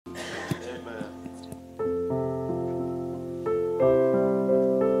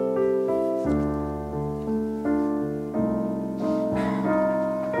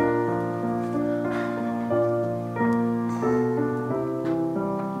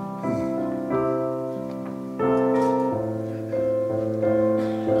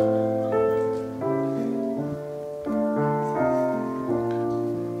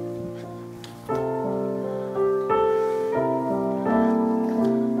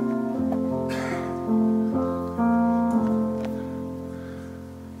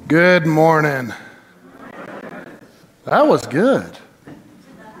Good morning. That was good.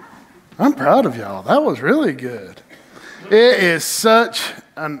 I'm proud of y'all. That was really good. It is such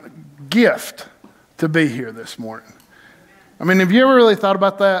a gift to be here this morning. I mean, have you ever really thought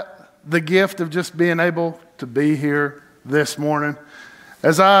about that? The gift of just being able to be here this morning.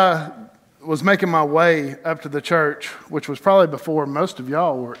 As I was making my way up to the church, which was probably before most of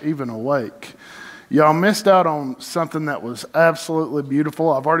y'all were even awake, y'all missed out on something that was absolutely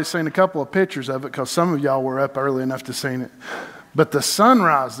beautiful. I've already seen a couple of pictures of it because some of y'all were up early enough to see it. But the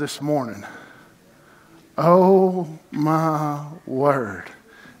sunrise this morning, oh my word.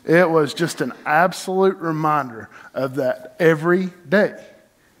 It was just an absolute reminder of that every day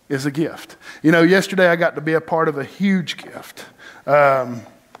is a gift. You know, yesterday I got to be a part of a huge gift.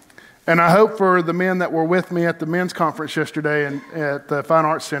 And I hope for the men that were with me at the men's conference yesterday and at the Fine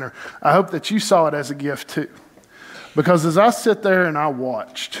Arts Center, I hope that you saw it as a gift too. Because as I sit there and I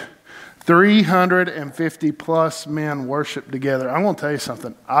watched 350 plus men worship together, I'm going to tell you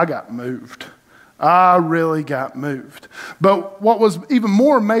something, I got moved. I really got moved. But what was even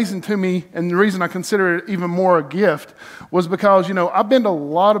more amazing to me, and the reason I consider it even more a gift, was because, you know, I've been to a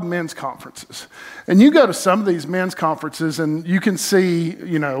lot of men's conferences. And you go to some of these men's conferences and you can see,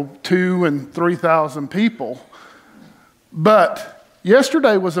 you know, 2,000 and 3,000 people. But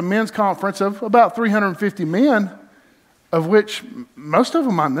yesterday was a men's conference of about 350 men, of which most of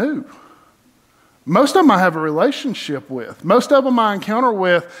them I knew. Most of them I have a relationship with. Most of them I encounter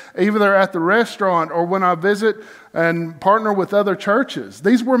with either at the restaurant or when I visit and partner with other churches.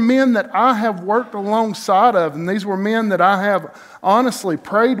 These were men that I have worked alongside of, and these were men that I have honestly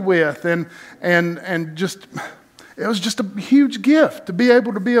prayed with, and just, it was just a huge gift to be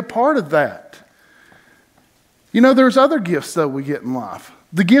able to be a part of that. You know, there's other gifts though we get in life.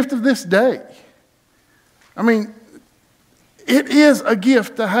 The gift of this day. I mean, it is a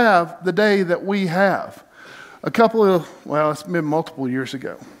gift to have the day that we have. It's been multiple years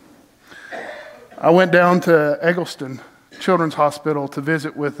ago. I went down to Eggleston Children's Hospital to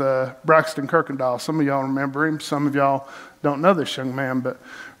visit with Braxton Kirkendall. Some of y'all remember him. Some of y'all don't know this young man, but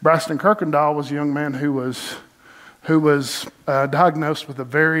Braxton Kirkendall was a young man who was diagnosed with a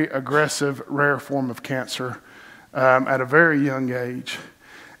very aggressive, rare form of cancer at a very young age.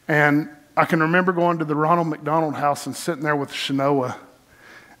 And I can remember going to the Ronald McDonald House and sitting there with Shanoa,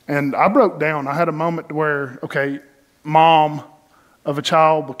 and I broke down. I had a moment where, okay, mom of a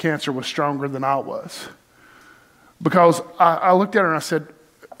child with cancer was stronger than I was. Because I looked at her and I said,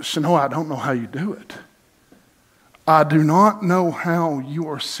 Shanoa, I don't know how you do it. I do not know how you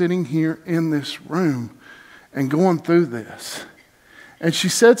are sitting here in this room and going through this. And she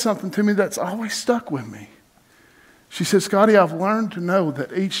said something to me that's always stuck with me. She said, Scotty, I've learned to know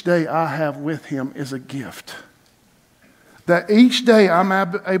that each day I have with him is a gift. That each day I'm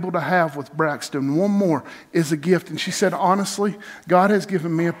able to have with Braxton, one more, is a gift. And she said, honestly, God has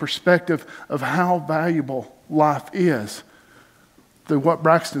given me a perspective of how valuable life is through what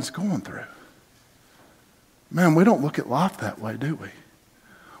Braxton's going through. Man, we don't look at life that way, do we?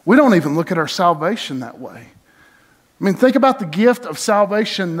 We don't even look at our salvation that way. I mean, think about the gift of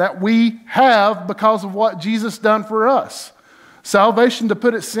salvation that we have because of what Jesus done for us. Salvation, to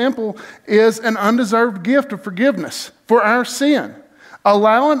put it simple, is an undeserved gift of forgiveness for our sin,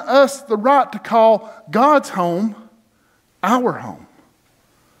 allowing us the right to call God's home our home.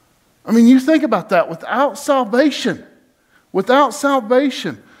 I mean, you think about that. Without salvation,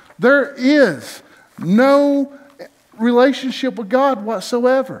 there is no relationship with God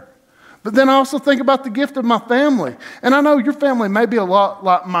whatsoever. But then I also think about the gift of my family. And I know your family may be a lot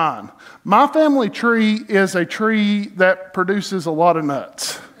like mine. My family tree is a tree that produces a lot of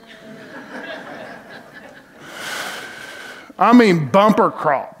nuts. I mean, bumper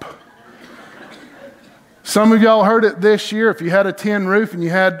crop. Some of y'all heard it this year. If you had a tin roof and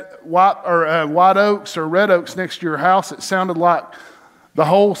you had white oaks or red oaks next to your house, it sounded like the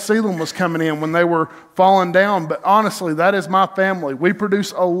whole ceiling was coming in when they were falling down. But honestly, that is my family. We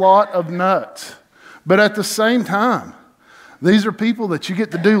produce a lot of nuts. But at the same time, these are people that you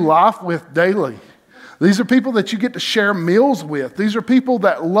get to do life with daily. These are people that you get to share meals with. These are people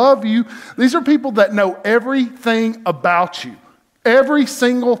that love you. These are people that know everything about you. Every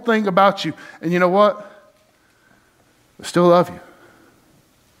single thing about you. And you know what? They still love you.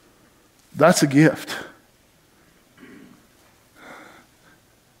 That's a gift.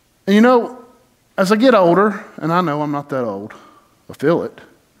 And you know, as I get older, and I know I'm not that old, I feel it.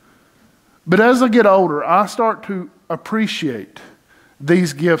 But as I get older, I start to appreciate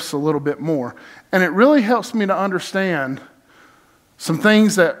these gifts a little bit more. And it really helps me to understand some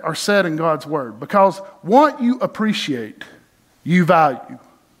things that are said in God's Word. Because what you appreciate, you value.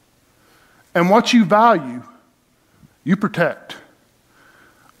 And what you value, you protect.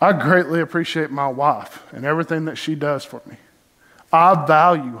 I greatly appreciate my wife and everything that she does for me. I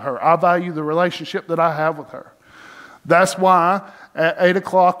value her. I value the relationship that I have with her. That's why at 8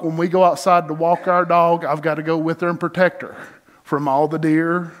 o'clock when we go outside to walk our dog, I've got to go with her and protect her from all the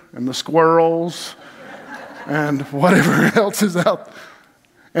deer and the squirrels and whatever else is out.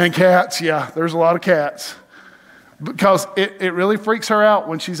 And cats, yeah, there's a lot of cats. Because it really freaks her out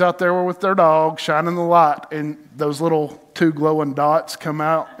when she's out there with their dog, shining the light, and those little 2 glowing dots come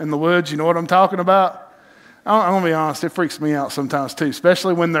out in the woods. You know what I'm talking about? I'm going to be honest, it freaks me out sometimes too,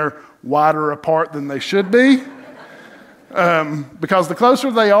 especially when they're wider apart than they should be. Because the closer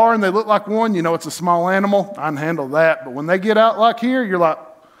they are and they look like one, you know it's a small animal. I can handle that. But when they get out like here, you're like,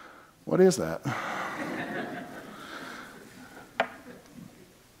 what is that?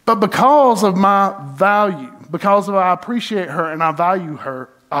 But because of my value, because of I appreciate her and I value her,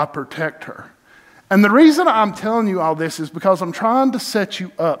 I protect her. And the reason I'm telling you all this is because I'm trying to set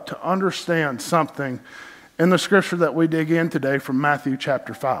you up to understand something in the scripture that we dig in today from Matthew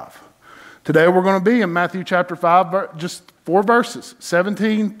chapter 5. Today we're going to be in Matthew chapter 5, just 4 verses,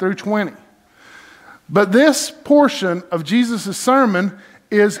 17 through 20. But this portion of Jesus' sermon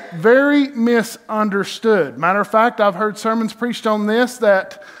is very misunderstood. Matter of fact, I've heard sermons preached on this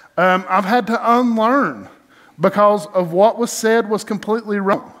that I've had to unlearn because of what was said was completely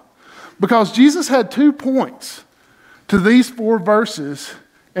wrong. Because Jesus had 2 points to these 4 verses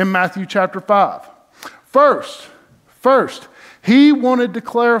in Matthew chapter 5. First, he wanted to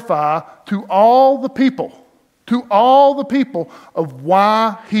clarify to all the people of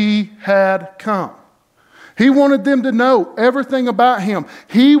why he had come. He wanted them to know everything about him.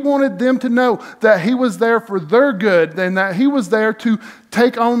 He wanted them to know that he was there for their good and that he was there to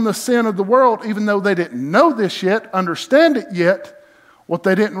take on the sin of the world, even though they didn't know this yet, understand it yet. What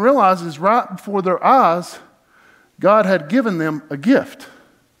they didn't realize is right before their eyes, God had given them a gift.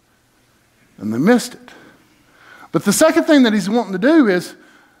 And they missed it. But the second thing that he's wanting to do is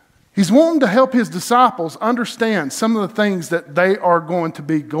he's wanting to help his disciples understand some of the things that they are going to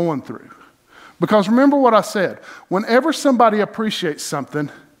be going through. Because remember what I said, whenever somebody appreciates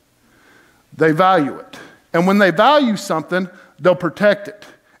something, they value it. And when they value something, they'll protect it.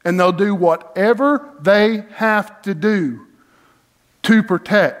 And they'll do whatever they have to do to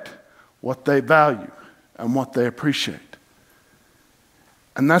protect what they value and what they appreciate.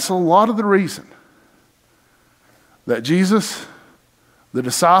 And that's a lot of the reason that Jesus, the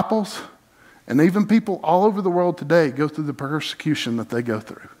disciples, and even people all over the world today go through the persecution that they go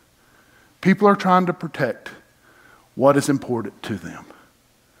through. People are trying to protect what is important to them.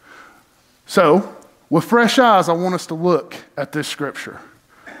 So, with fresh eyes, I want us to look at this scripture.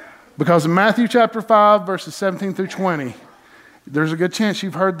 Because in Matthew chapter 5, verses 17 through 20, there's a good chance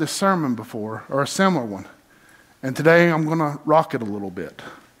you've heard this sermon before, or a similar one. And today I'm going to rock it a little bit.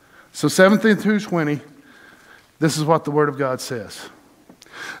 So 17 through 20, this is what the Word of God says.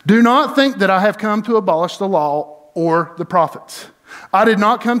 Do not think that I have come to abolish the law or the prophets. I did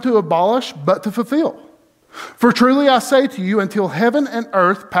not come to abolish, but to fulfill. For truly I say to you, until heaven and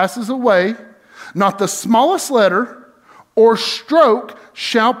earth passes away, not the smallest letter or stroke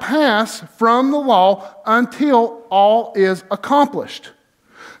shall pass from the law until all is accomplished.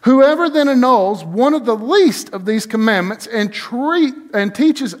 Whoever then annuls one of the least of these commandments and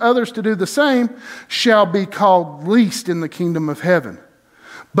teaches others to do the same shall be called least in the kingdom of heaven.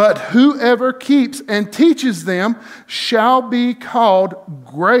 But whoever keeps and teaches them shall be called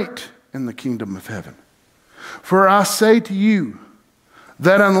great in the kingdom of heaven. For I say to you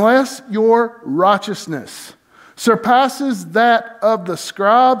that unless your righteousness surpasses that of the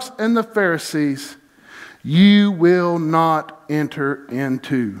scribes and the Pharisees, you will not enter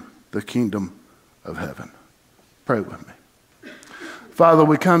into the kingdom of heaven. Pray with me. Father,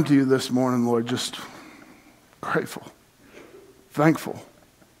 we come to you this morning, Lord, just grateful, thankful,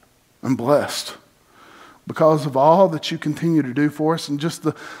 and blessed because of all that you continue to do for us and just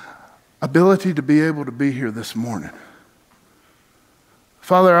the ability to be able to be here this morning.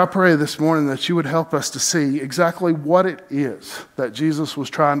 Father, I pray this morning that you would help us to see exactly what it is that Jesus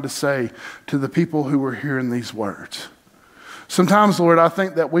was trying to say to the people who were hearing these words. Sometimes, Lord, I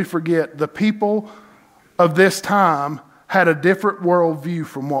think that we forget the people of this time had a different worldview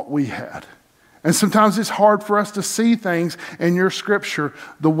from what we had. And sometimes it's hard for us to see things in your scripture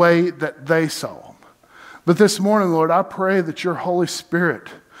the way that they saw them. But this morning, Lord, I pray that your Holy Spirit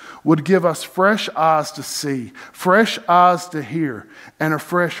would give us fresh eyes to see, fresh eyes to hear, and a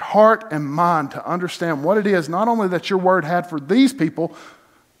fresh heart and mind to understand what it is, not only that your word had for these people,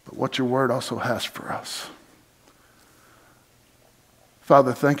 but what your word also has for us.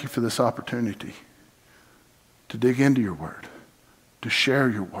 Father, thank you for this opportunity to dig into your word, to share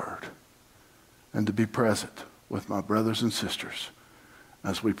your word, and to be present with my brothers and sisters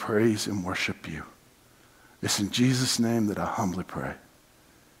as we praise and worship you. It's in Jesus' name that I humbly pray.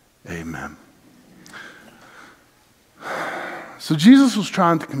 Amen. So Jesus was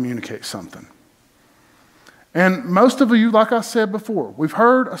trying to communicate something. And most of you, like I said before, we've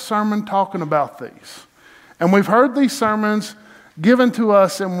heard a sermon talking about these. And we've heard these sermons given to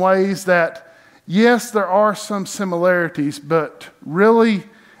us in ways that, yes, there are some similarities, but really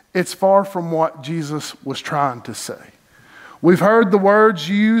it's far from what Jesus was trying to say. We've heard the words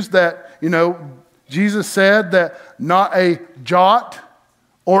used that, Jesus said that not a jot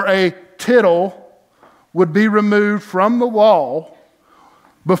or a tittle would be removed from the law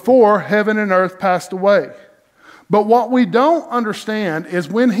before heaven and earth passed away. But what we don't understand is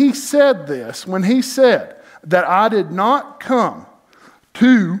when he said this, when he said that I did not come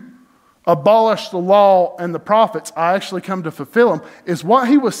to abolish the law and the prophets, I actually come to fulfill them, is what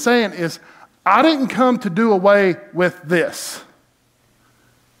he was saying is, I didn't come to do away with this.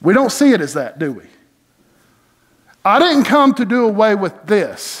 We don't see it as that, do we? I didn't come to do away with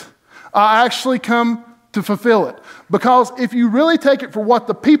this. I actually come to fulfill it. Because if you really take it for what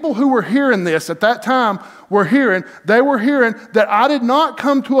the people who were hearing this at that time were hearing, they were hearing that I did not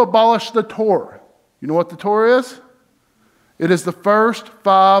come to abolish the Torah. You know what the Torah is? It is the first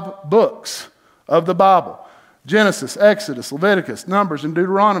 5 books of the Bible. Genesis, Exodus, Leviticus, Numbers, and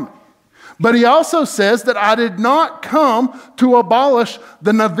Deuteronomy. But he also says that I did not come to abolish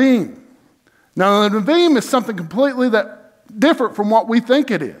the Nevi'im. Now, the Nevi'im is something completely different from what we think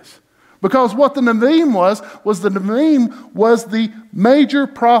it is. Because what the Nevi'im was the Nevi'im was the major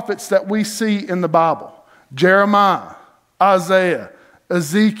prophets that we see in the Bible. Jeremiah, Isaiah,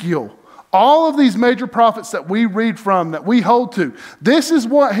 Ezekiel, all of these major prophets that we read from, that we hold to. This is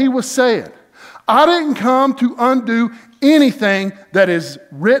what he was saying. I didn't come to undo anything that is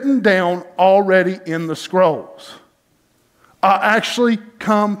written down already in the scrolls. I actually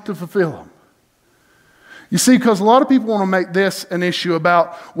come to fulfill them. You see, because a lot of people want to make this an issue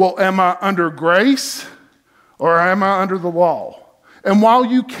about, well, am I under grace or am I under the law? And while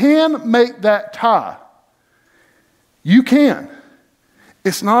you can make that tie, you can.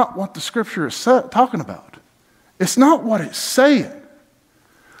 It's not what the scripture is talking about. It's not what it's saying.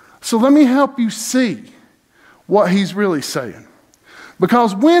 So let me help you see what he's really saying.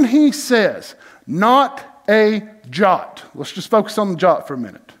 Because when he says, not a jot, let's just focus on the jot for a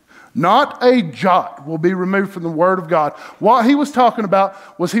minute. Not a jot will be removed from the Word of God. What he was talking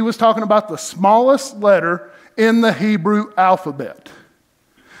about was he was talking about the smallest letter in the Hebrew alphabet.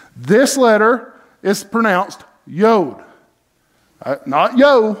 This letter is pronounced Yod. Not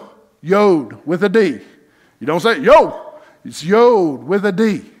Yo, Yod with a D. You don't say Yo, it's Yod with a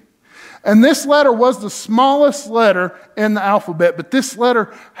D. And this letter was the smallest letter in the alphabet, but this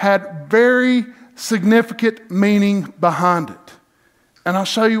letter had very significant meaning behind it. And I'll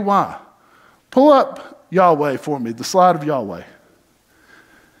show you why. Pull up Yahweh for me, the slide of Yahweh.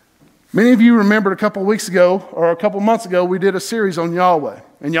 Many of you remembered a couple weeks ago, or a couple months ago, we did a series on Yahweh.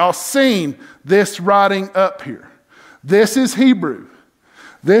 And y'all seen this writing up here. This is Hebrew.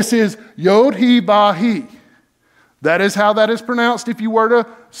 This is Yod-He-Vah-He. That is how that is pronounced if you were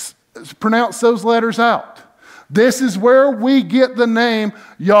to pronounce those letters out. This is where we get the name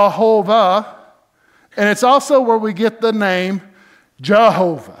Yahovah. And it's also where we get the name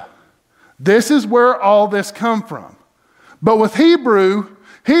Jehovah. This is where all this come from. But with Hebrew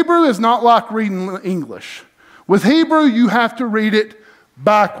is not like reading English. With Hebrew, you have to read it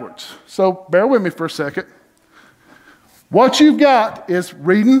backwards. So bear with me for a second. What you've got is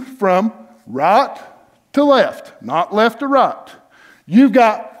reading from right to left, not left to right. You've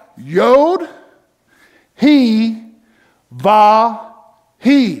got Yod, He, Va,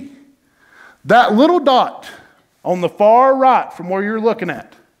 He. That little dot on the far right from where you're looking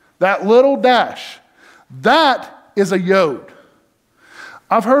at, that little dash, that is a Yod.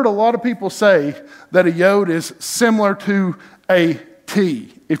 I've heard a lot of people say that a Yod is similar to a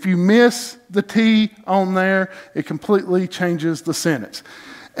T. If you miss the T on there, it completely changes the sentence.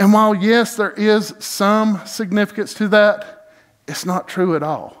 And while, yes, there is some significance to that, it's not true at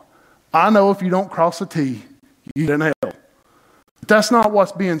all. I know if you don't cross a T, you get an L. But that's not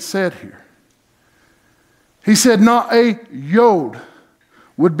what's being said here. He said not a Yod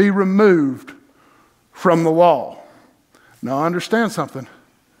would be removed from the law. Now understand something.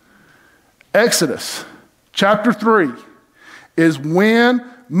 Exodus chapter 3 is when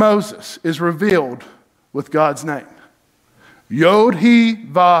Moses is revealed with God's name.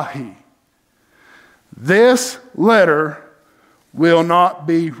 Yod-He-Vah-He. This letter will not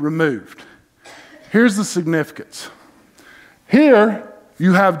be removed. Here's the significance. Here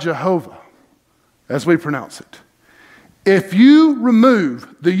you have Jehovah, as we pronounce it. If you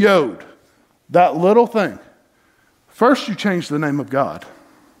remove the yod, that little thing, first you change the name of God.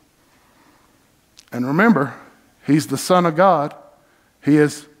 And remember, he's the Son of God. He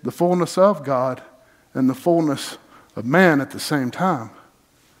is the fullness of God and the fullness of man at the same time.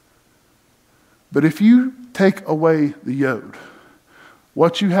 But if you take away the yod,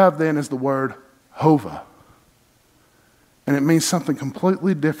 what you have then is the word Hova. And it means something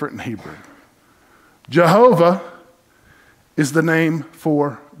completely different in Hebrew. Jehovah is the name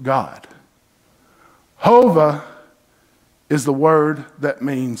for God. Hova is the word that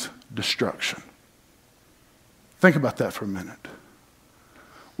means destruction. Think about that for a minute.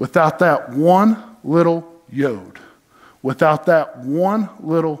 Without that one little yod, without that one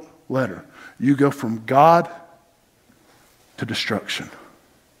little letter, you go from God to destruction.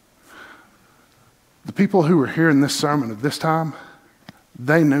 The people who were hearing this sermon at this time,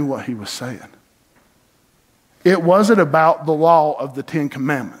 they knew what he was saying. It wasn't about the law of the 10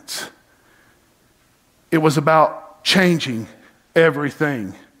 Commandments. It was about changing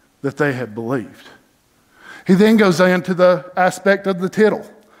everything that they had believed. He then goes into the aspect of the tittle.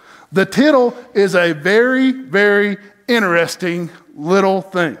 The tittle is a very, very interesting little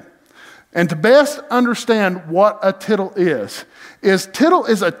thing. And to best understand what a tittle is tittle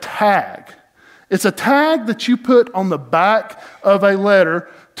is a tag. It's a tag that you put on the back of a letter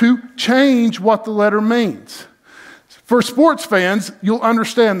to change what the letter means. For sports fans, you'll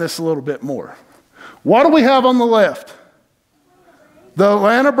understand this a little bit more. What do we have on the left? The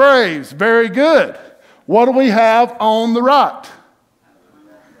Atlanta Braves. Very good. What do we have on the right?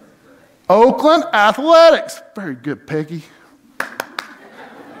 Oakland Athletics. Very good, Peggy.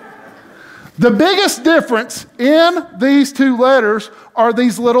 The biggest difference in these two letters are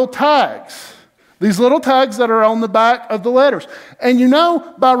these little tags. These little tags that are on the back of the letters. And you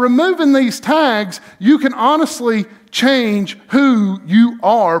know, by removing these tags, you can honestly change who you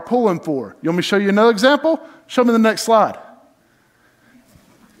are pulling for. You want me to show you another example? Show me the next slide.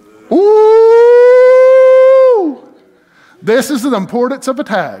 Ooh! This is the importance of a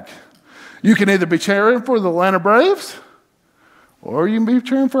tag. You can either be cheering for the Atlanta Braves, or you can be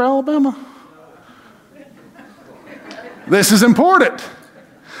cheering for Alabama. This is important.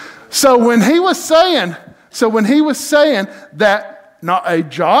 So when he was saying that not a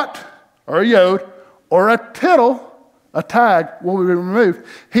jot or a yod or a tittle, a tag will be removed,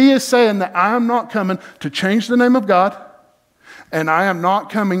 he is saying that I am not coming to change the name of God, and I am not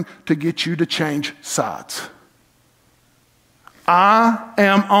coming to get you to change sides. I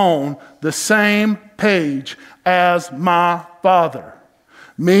am on the same page as my Father.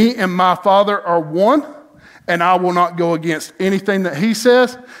 Me and my Father are one, and I will not go against anything that he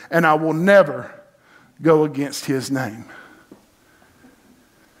says, and I will never go against his name.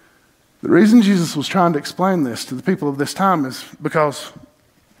 The reason Jesus was trying to explain this to the people of this time is because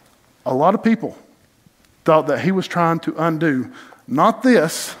a lot of people thought that he was trying to undo not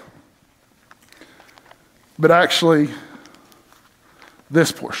this, but actually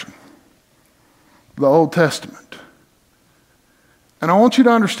this portion, the Old Testament. And I want you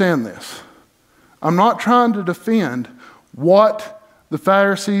to understand this. I'm not trying to defend what the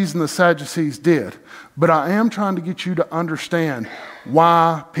Pharisees and the Sadducees did, but I am trying to get you to understand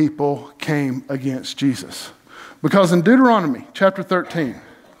why people came against Jesus. Because in Deuteronomy chapter 13,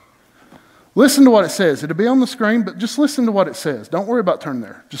 listen to what it says. It'll be on the screen, but just listen to what it says. Don't worry about turning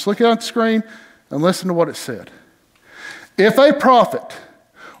there. Just look at the screen and listen to what it said. If a prophet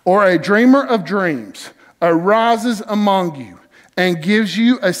or a dreamer of dreams arises among you and gives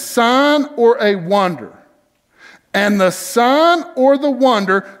you a sign or a wonder, and the sign or the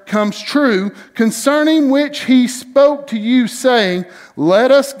wonder comes true, concerning which he spoke to you, saying,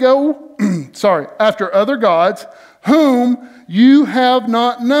 let us go, after other gods, whom you have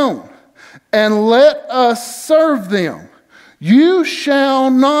not known, and let us serve them. You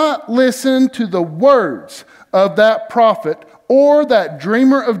shall not listen to the words of that prophet or that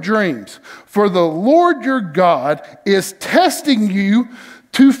dreamer of dreams. For the Lord your God is testing you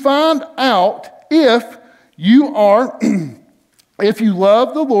to find out if you love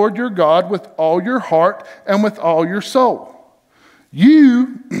the Lord your God with all your heart and with all your soul.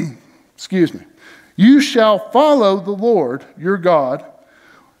 You shall follow the Lord your God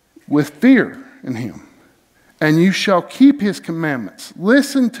with fear in him, and you shall keep his commandments,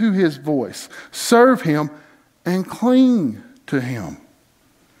 listen to his voice, serve him, and cling to him.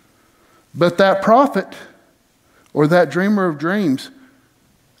 But that prophet or that dreamer of dreams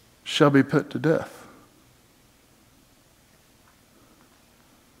shall be put to death.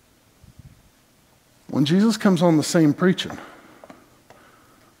 When Jesus comes on the scene preaching,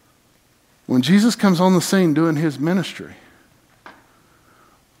 when Jesus comes on the scene doing his ministry,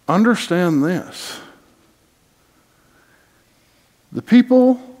 understand this. The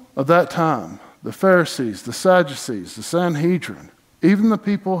people of that time, the Pharisees, the Sadducees, the Sanhedrin, even the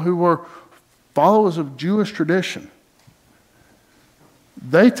people who were followers of Jewish tradition,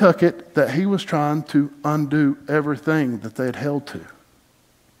 they took it that he was trying to undo everything that they had held to.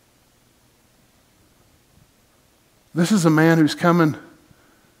 This is a man who's coming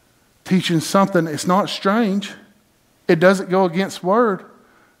teaching something. It's not strange. It doesn't go against word.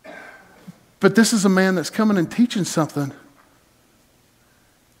 But this is a man that's coming and teaching something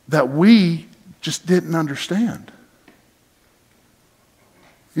that we just didn't understand.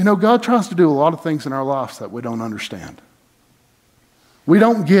 You know, God tries to do a lot of things in our lives that we don't understand. We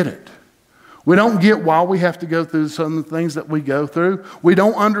don't get it. We don't get why we have to go through some of the things that we go through. We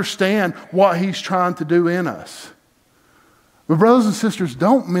don't understand what he's trying to do in us. But brothers and sisters,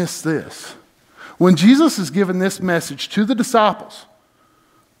 don't miss this. When Jesus is giving this message to the disciples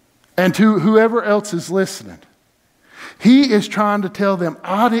and to whoever else is listening, he is trying to tell them,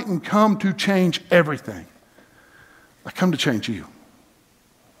 I didn't come to change everything. I come to change you.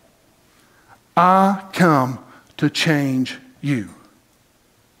 I come to change you.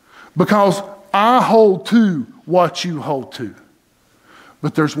 Because I hold to what you hold to.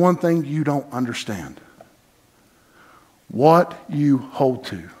 But there's one thing you don't understand. What you hold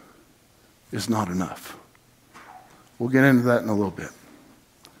to is not enough. We'll get into that in a little bit.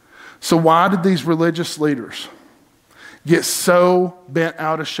 So why did these religious leaders get so bent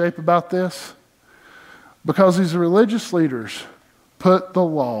out of shape about this? Because these religious leaders put the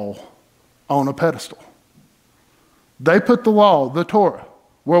law on a pedestal. They put the law, the Torah,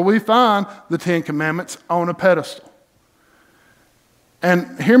 where we find the Ten Commandments, on a pedestal.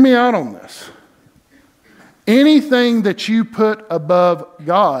 And hear me out on this. Anything that you put above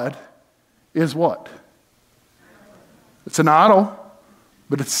God is what? It's an idol,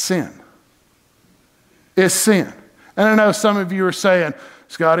 but it's sin. It's sin. And I know some of you are saying,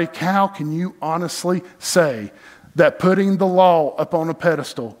 Scotty, how can you honestly say that putting the law up on a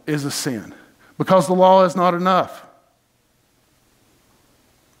pedestal is a sin? Because the law is not enough.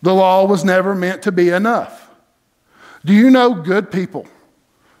 The law was never meant to be enough. Do you know good people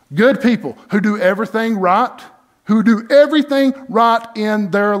who do everything right,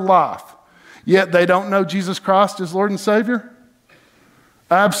 in their life, yet they don't know Jesus Christ as Lord and Savior?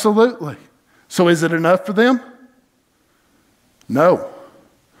 Absolutely. So is it enough for them? No.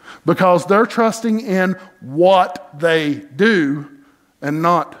 Because they're trusting in what they do and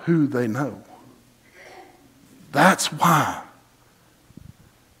not who they know. That's why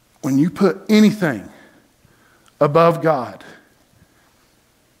when you put anything above God,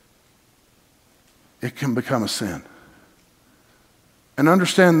 it can become a sin. And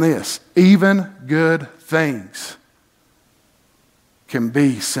understand this, even good things can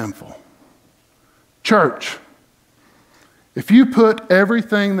be sinful. Church, if you put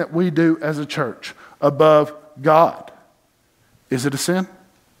everything that we do as a church above God, is it a sin?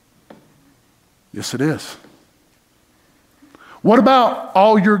 Yes, it is. What about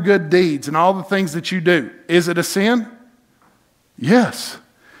all your good deeds and all the things that you do? Is it a sin? Yes.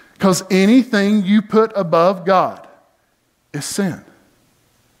 Because anything you put above God is sin.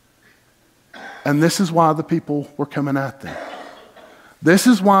 And this is why the people were coming at them. This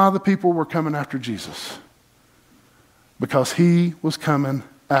is why the people were coming after Jesus. Because he was coming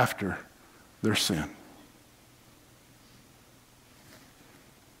after their sin.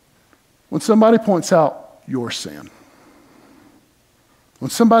 When somebody points out your sin,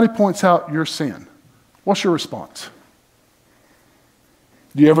 what's your response?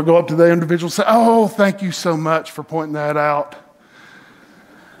 Do you ever go up to the individual and say, oh, thank you so much for pointing that out?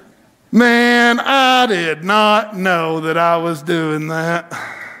 Man, I did not know that I was doing that.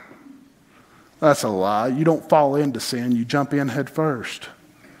 That's a lie. You don't fall into sin. You jump in head first.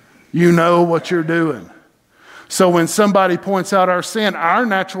 You know what you're doing. So when somebody points out our sin, our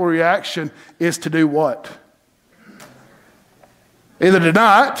natural reaction is to do what? Either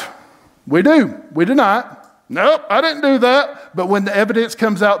deny it. We do. We deny it. Nope, I didn't do that. But when the evidence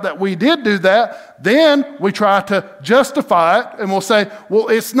comes out that we did do that, then we try to justify it and we'll say, well,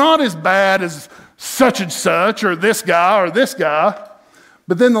 it's not as bad as such and such or this guy or this guy.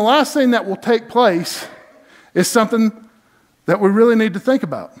 But then the last thing that will take place is something that we really need to think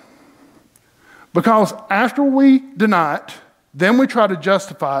about. Because after we deny it, then we try to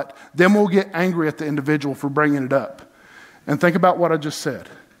justify it, then we'll get angry at the individual for bringing it up. And think about what I just said.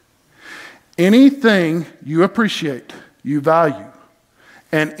 Anything you appreciate, you value,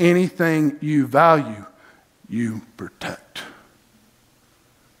 and anything you value, you protect.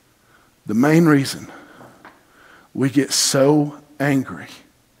 The main reason we get so angry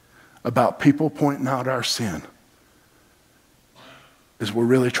about people pointing out our sin is we're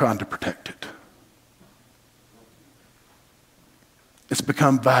really trying to protect it. It's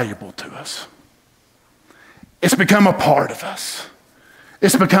become valuable to us. It's become a part of us.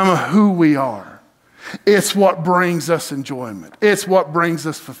 It's become who we are. It's what brings us enjoyment. It's what brings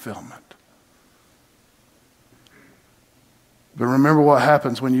us fulfillment. But remember what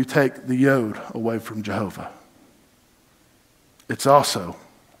happens when you take the yod away from Jehovah. It's also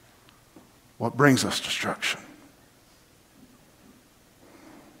what brings us destruction.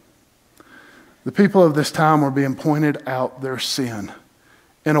 The people of this time were being pointed out their sin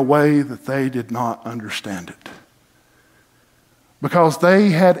in a way that they did not understand it. Because they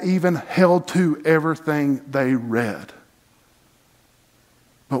had even held to everything they read.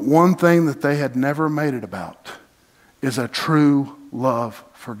 But one thing that they had never made it about is a true love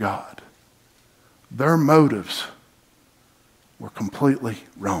for God. Their motives were completely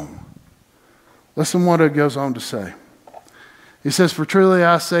wrong. Listen what it goes on to say. He says, "For truly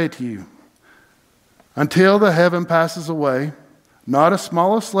I say to you, until the heaven passes away, not a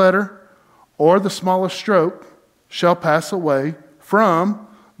smallest letter or the smallest stroke shall pass away from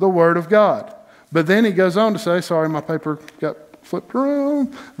the word of God." But then he goes on to say, sorry, my paper got flipped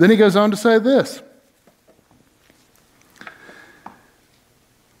around. Then he goes on to say this.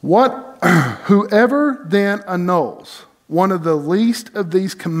 Whoever then annuls one of the least of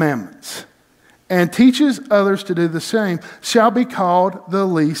these commandments and teaches others to do the same shall be called the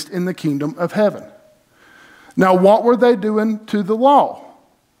least in the kingdom of heaven. Now, what were they doing to the law?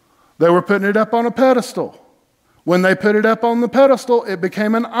 They were putting it up on a pedestal. When they put it up on the pedestal, it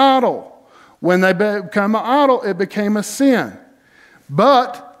became an idol. When they became an idol, it became a sin.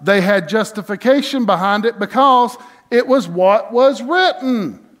 But they had justification behind it because it was what was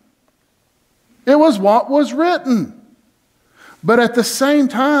written. It was what was written. But at the same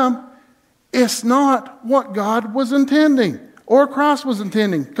time, it's not what God was intending or Christ was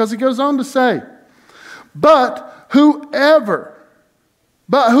intending, because he goes on to say, But whoever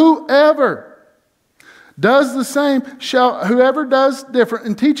does the same whoever does different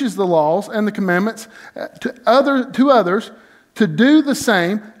and teaches the laws and the commandments to others to do the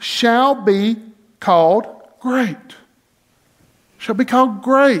same shall be called great. Shall be called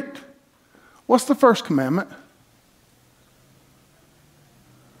great. What's the first commandment?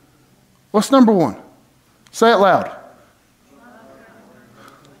 What's number one? Say it loud.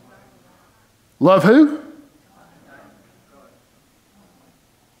 Love who?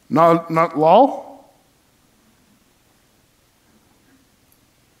 Not law?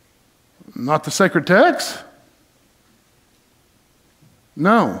 Not the sacred text?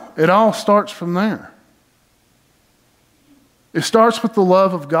 No, it all starts from there. It starts with the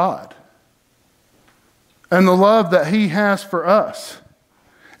love of God and the love that he has for us.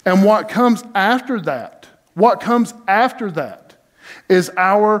 And what comes after that is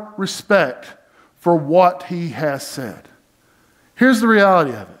our respect for what he has said. Here's the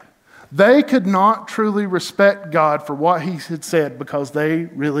reality of it. They could not truly respect God for what he had said because they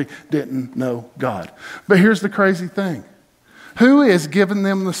really didn't know God. But here's the crazy thing. Who is giving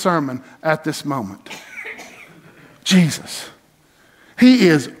them the sermon at this moment? Jesus. He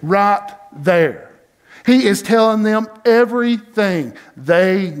is right there. He is telling them everything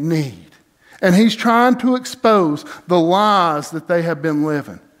they need. And he's trying to expose the lies that they have been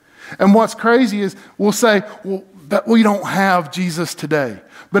living. And what's crazy is we'll say, well, but we don't have Jesus today.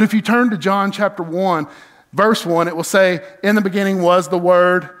 But if you turn to John chapter 1, verse 1, it will say, in the beginning was the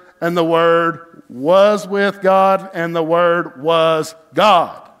Word, and the Word was with God, and the Word was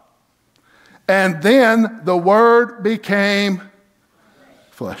God. And then the Word became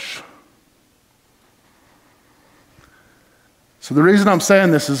flesh. So the reason I'm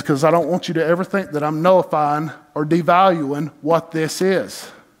saying this is because I don't want you to ever think that I'm nullifying or devaluing what this is.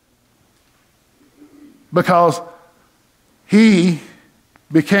 Because he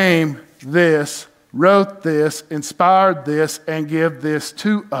became this, wrote this, inspired this, and gave this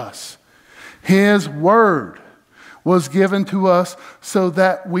to us. His word was given to us so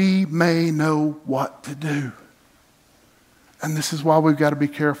that we may know what to do. And this is why we've got to be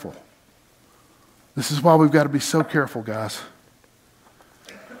careful. This is why we've got to be so careful, guys.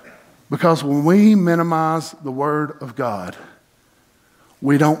 Because when we minimize the word of God,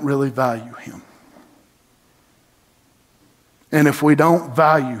 we don't really value him. And if we don't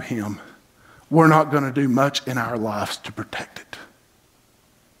value him, we're not going to do much in our lives to protect it.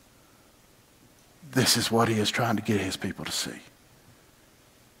 This is what he is trying to get his people to see.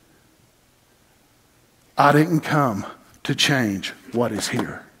 I didn't come to change what is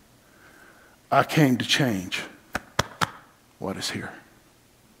here. I came to change what is here.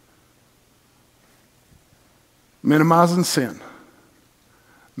 Minimizing sin.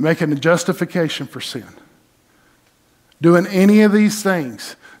 Making a justification for sin. Doing any of these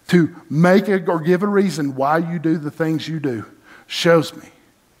things to make it or give a reason why you do the things you do shows me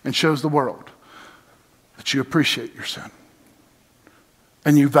and shows the world that you appreciate your sin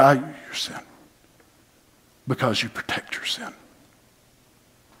and you value your sin because you protect your sin.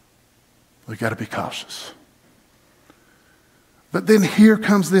 We've got to be cautious. But then here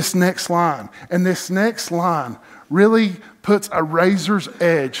comes this next line, and this next line really puts a razor's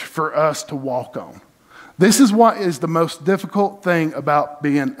edge for us to walk on. This is what is the most difficult thing about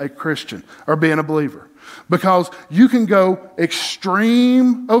being a Christian or being a believer. Because you can go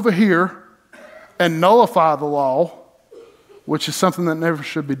extreme over here and nullify the law, which is something that never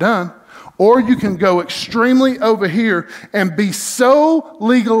should be done, or you can go extremely over here and be so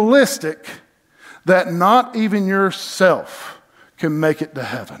legalistic that not even yourself can make it to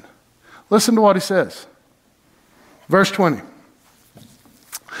heaven. Listen to what he says. Verse 20.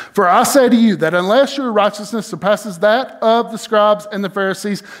 For I say to you that unless your righteousness surpasses that of the scribes and the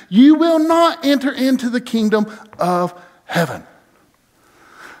Pharisees, you will not enter into the kingdom of heaven.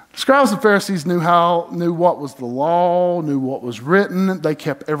 The scribes and Pharisees knew what was the law, knew what was written. They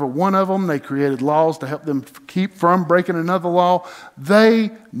kept every one of them. They created laws to help them keep from breaking another law.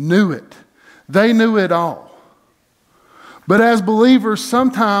 They knew it. They knew it all. But as believers,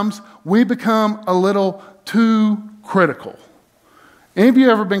 sometimes we become a little too critical. Any of you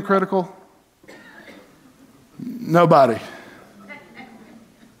ever been critical? Nobody.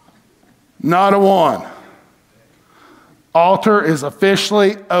 Not a one. Altar is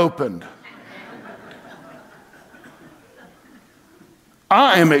officially opened.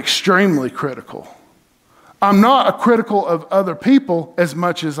 I am extremely critical. I'm not critical of other people as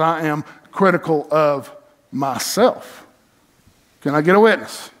much as I am critical of myself. Can I get a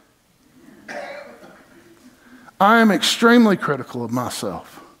witness? I am extremely critical of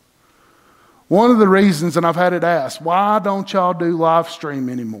myself. One of the reasons, and I've had it asked, why don't y'all do live stream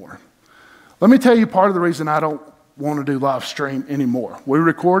anymore? Let me tell you part of the reason I don't want to do live stream anymore. We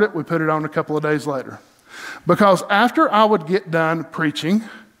record it, we put it on a couple of days later. Because after I would get done preaching,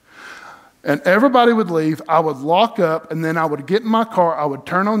 and everybody would leave, I would lock up, and then I would get in my car, I would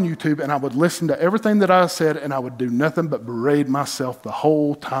turn on YouTube, and I would listen to everything that I said, and I would do nothing but berate myself the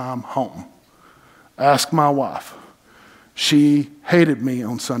whole time home. Ask my wife. She hated me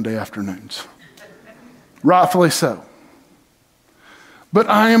on Sunday afternoons. Rightfully so. But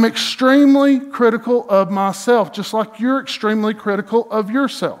I am extremely critical of myself, just like you're extremely critical of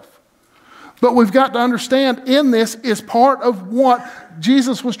yourself. But we've got to understand in this is part of what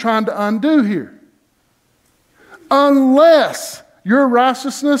Jesus was trying to undo here. Unless your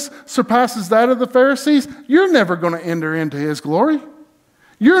righteousness surpasses that of the Pharisees, you're never going to enter into his glory.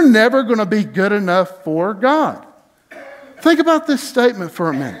 You're never going to be good enough for God. Think about this statement for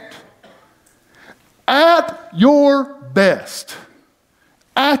a minute. At your best,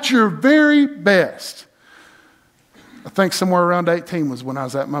 at your very best, I think somewhere around 18 was when I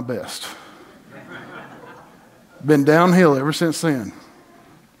was at my best. Been downhill ever since then.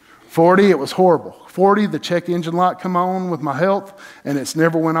 40, it was horrible. 40, the check engine light come on with my health, and it's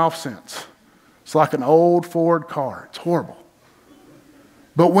never went off since. It's like an old Ford car. It's horrible.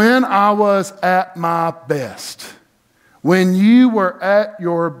 But when I was at my best, when you were at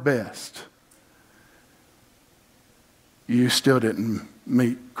your best, you still didn't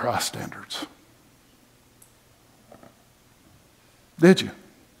meet Christ's standards. Did you?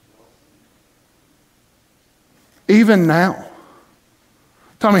 Even now.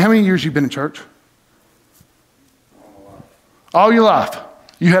 Tommy, how many years you been in church? All your life.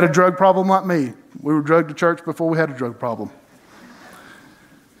 You had a drug problem like me. We were drugged to church before we had a drug problem.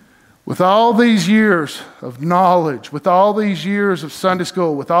 With all these years of knowledge, with all these years of Sunday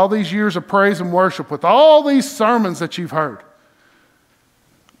school, with all these years of praise and worship, with all these sermons that you've heard,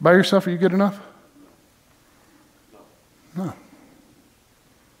 by yourself, are you good enough? No.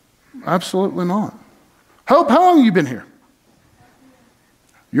 Absolutely not. Hope, how long have you been here?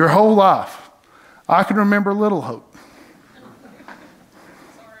 Your whole life. I can remember Little Hope.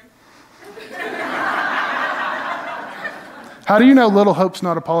 How do you know Little Hope's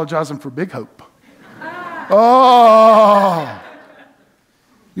not apologizing for Big Hope? Oh!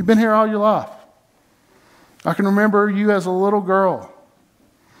 You've been here all your life. I can remember you as a little girl.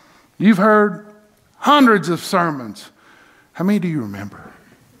 You've heard hundreds of sermons. How many do you remember?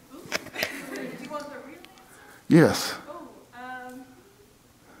 Yes.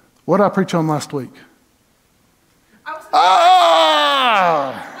 What did I preach on last week?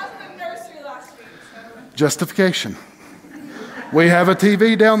 Ah! Justification. We have a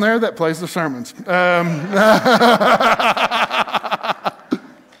TV down there that plays the sermons. Benton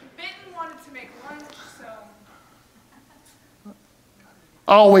wanted to make lunch, so.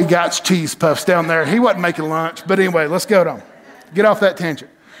 All we got's cheese puffs down there. He wasn't making lunch. But anyway, let's go on. Get off that tangent.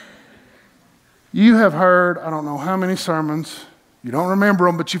 You have heard, I don't know how many sermons. You don't remember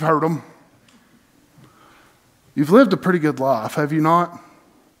them, but you've heard them. You've lived a pretty good life, have you not?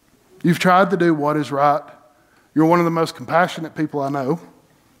 You've tried to do what is right. You're one of the most compassionate people I know.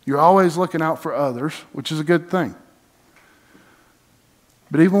 You're always looking out for others, which is a good thing.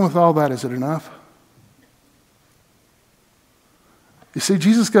 But even with all that, is it enough? You see,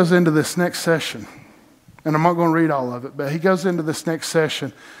 Jesus goes into this next session, and I'm not going to read all of it, but he goes into this next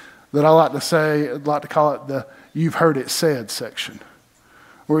session that I like to call it the "you've heard it said" section,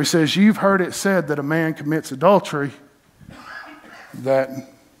 where he says, you've heard it said that a man commits adultery, that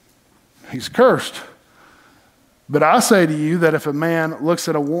he's cursed. But I say to you that if a man looks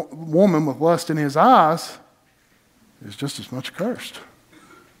at a woman with lust in his eyes, he's just as much cursed.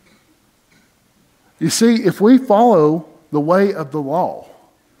 You see, if we follow the way of the law,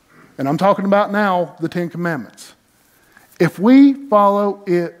 and I'm talking about now the Ten Commandments, if we follow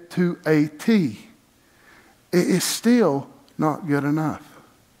it to a T, it is still not good enough.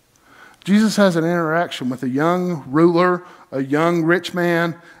 Jesus has an interaction with a young ruler, a young rich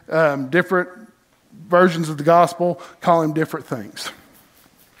man, different versions of the gospel call him different things.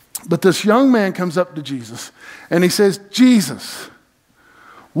 But this young man comes up to Jesus and he says, Jesus,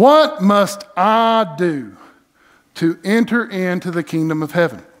 what must I do to enter into the kingdom of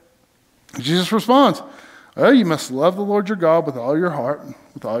heaven? And Jesus responds, well, you must love the Lord your God with all your heart,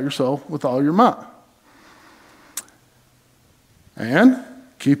 with all your soul, with all your might. And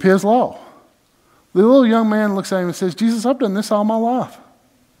keep his law. The little young man looks at him and says, Jesus, I've done this all my life.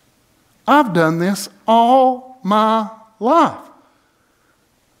 I've done this all my life.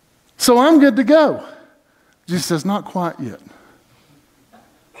 So I'm good to go. Jesus says, not quite yet.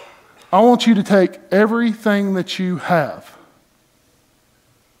 I want you to take everything that you have.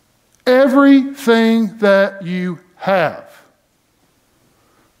 Everything that you have.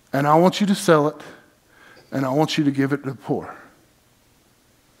 And I want you to sell it. And I want you to give it to the poor.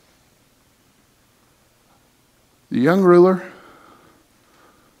 The young ruler,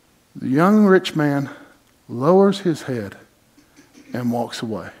 the young rich man lowers his head and walks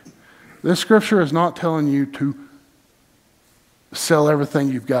away. This scripture is not telling you to sell everything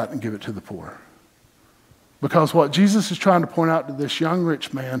you've got and give it to the poor. Because what Jesus is trying to point out to this young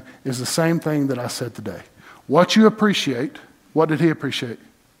rich man is the same thing that I said today. What you appreciate, what did he appreciate?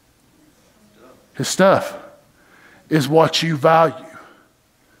 His stuff is what you value.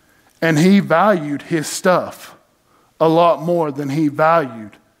 And he valued his stuff a lot more than he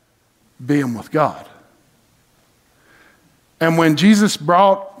valued being with God. And when Jesus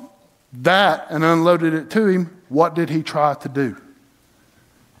brought that and unloaded it to him, what did he try to do?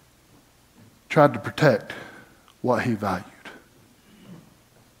 Tried to protect what he valued.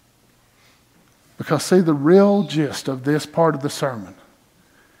 Because see, the real gist of this part of the sermon,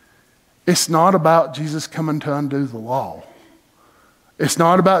 it's not about Jesus coming to undo the law. It's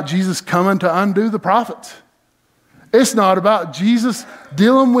not about Jesus coming to undo the prophets. It's not about Jesus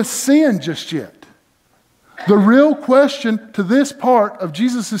dealing with sin just yet. The real question to this part of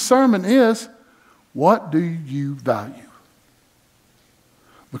Jesus' sermon is, what do you value?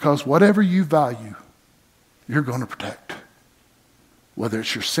 Because whatever you value, you're going to protect. Whether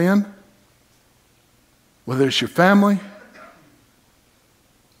it's your sin, whether it's your family,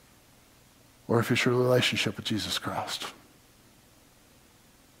 or if it's your relationship with Jesus Christ.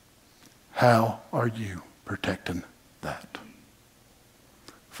 How are you protecting that?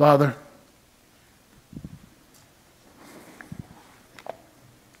 Father,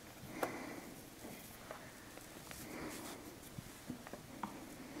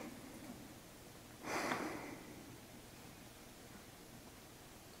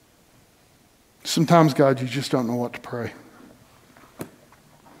 sometimes, God, you just don't know what to pray.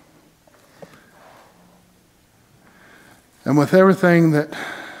 And with everything that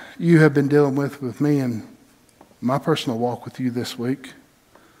you have been dealing with me and my personal walk with you this week,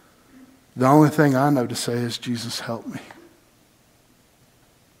 the only thing I know to say is, Jesus, help me.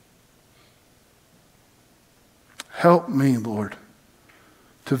 Help me, Lord,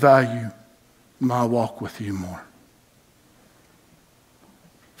 to value my walk with you more.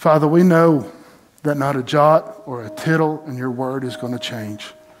 Father, we know that not a jot or a tittle in your word is going to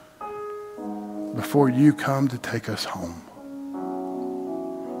change before you come to take us home.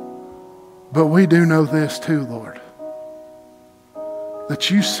 But we do know this too, Lord, that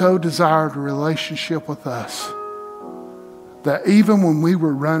you so desired a relationship with us that even when we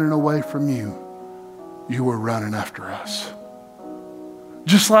were running away from you, you were running after us.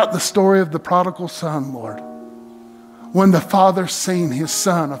 Just like the story of the prodigal son, Lord. When the father seen his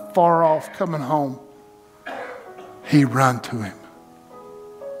son afar off coming home, he ran to him.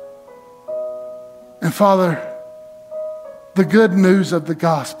 And Father, the good news of the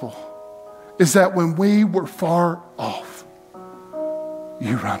gospel is that when we were far off,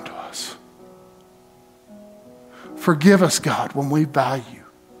 you run to us. Forgive us, God, when we value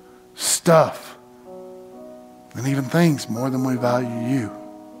stuff and even things more than we value you.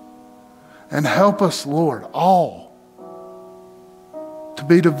 And help us, Lord, all to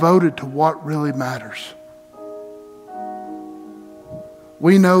be devoted to what really matters.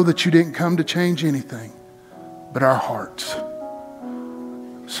 We know that you didn't come to change anything but our hearts.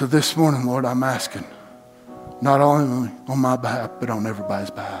 So this morning, Lord, I'm asking, not only on my behalf, but on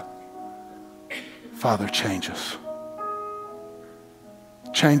everybody's behalf. Father, change us.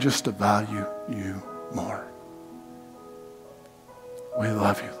 Change us to value you more. We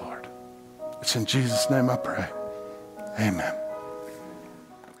love you, Lord. It's in Jesus' name I pray. Amen.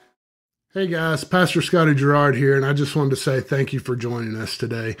 Hey guys, Pastor Scotty Gerard here, and I just wanted to say thank you for joining us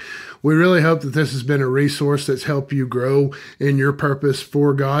today. We really hope that this has been a resource that's helped you grow in your purpose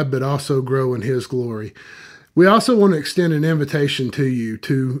for God, but also grow in His glory. We also want to extend an invitation to you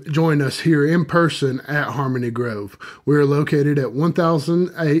to join us here in person at Harmony Grove. We are located at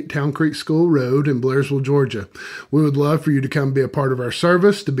 1008 Town Creek School Road in Blairsville, Georgia. We would love for you to come be a part of our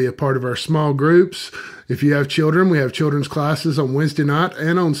service, to be a part of our small groups. If you have children, we have children's classes on Wednesday night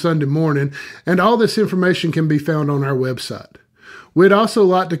and on Sunday morning, and all this information can be found on our website. We'd also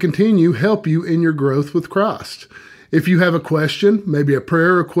like to continue help you in your growth with Christ. If you have a question, maybe a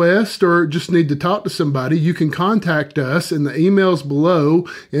prayer request, or just need to talk to somebody, you can contact us in the emails below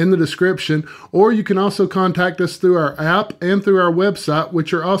in the description, or you can also contact us through our app and through our website,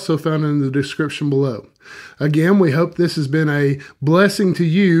 which are also found in the description below. Again, we hope this has been a blessing to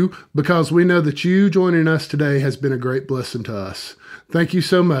you because we know that you joining us today has been a great blessing to us. Thank you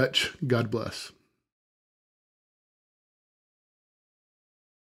so much. God bless.